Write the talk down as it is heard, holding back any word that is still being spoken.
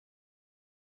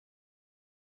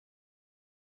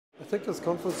I think this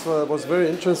conference was very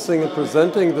interesting in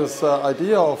presenting this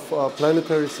idea of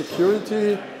planetary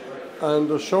security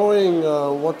and showing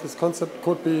what this concept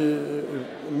could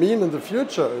mean in the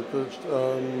future.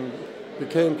 It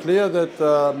became clear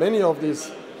that many of these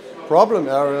problem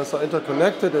areas are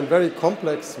interconnected in very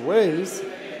complex ways.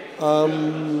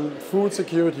 Food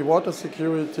security, water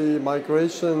security,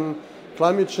 migration,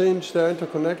 climate change, they're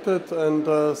interconnected,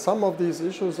 and some of these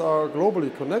issues are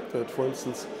globally connected. For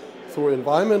instance, through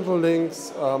environmental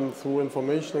links, through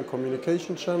information and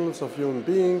communication channels of human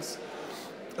beings,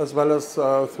 as well as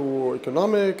through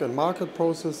economic and market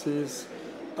processes.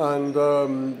 And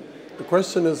the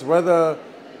question is whether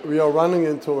we are running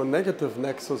into a negative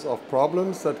nexus of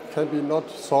problems that can be not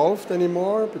solved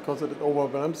anymore because it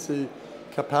overwhelms the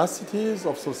capacities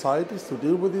of societies to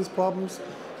deal with these problems,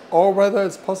 or whether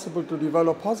it's possible to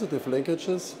develop positive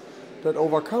linkages that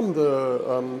overcome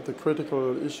the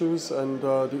critical issues and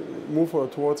move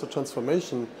towards a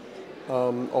transformation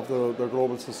of the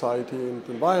global society and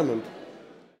environment.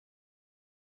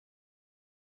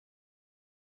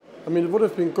 I mean, it would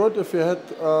have been good if we had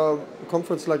a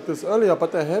conference like this earlier,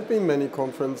 but there have been many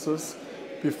conferences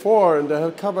before, and they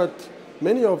have covered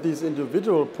many of these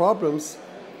individual problems.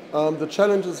 The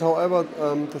challenge is, however,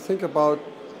 to think about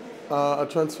a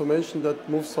transformation that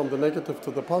moves from the negative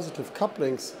to the positive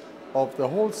couplings of the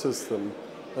whole system.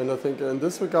 And I think in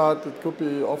this regard, it could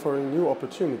be offering new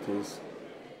opportunities.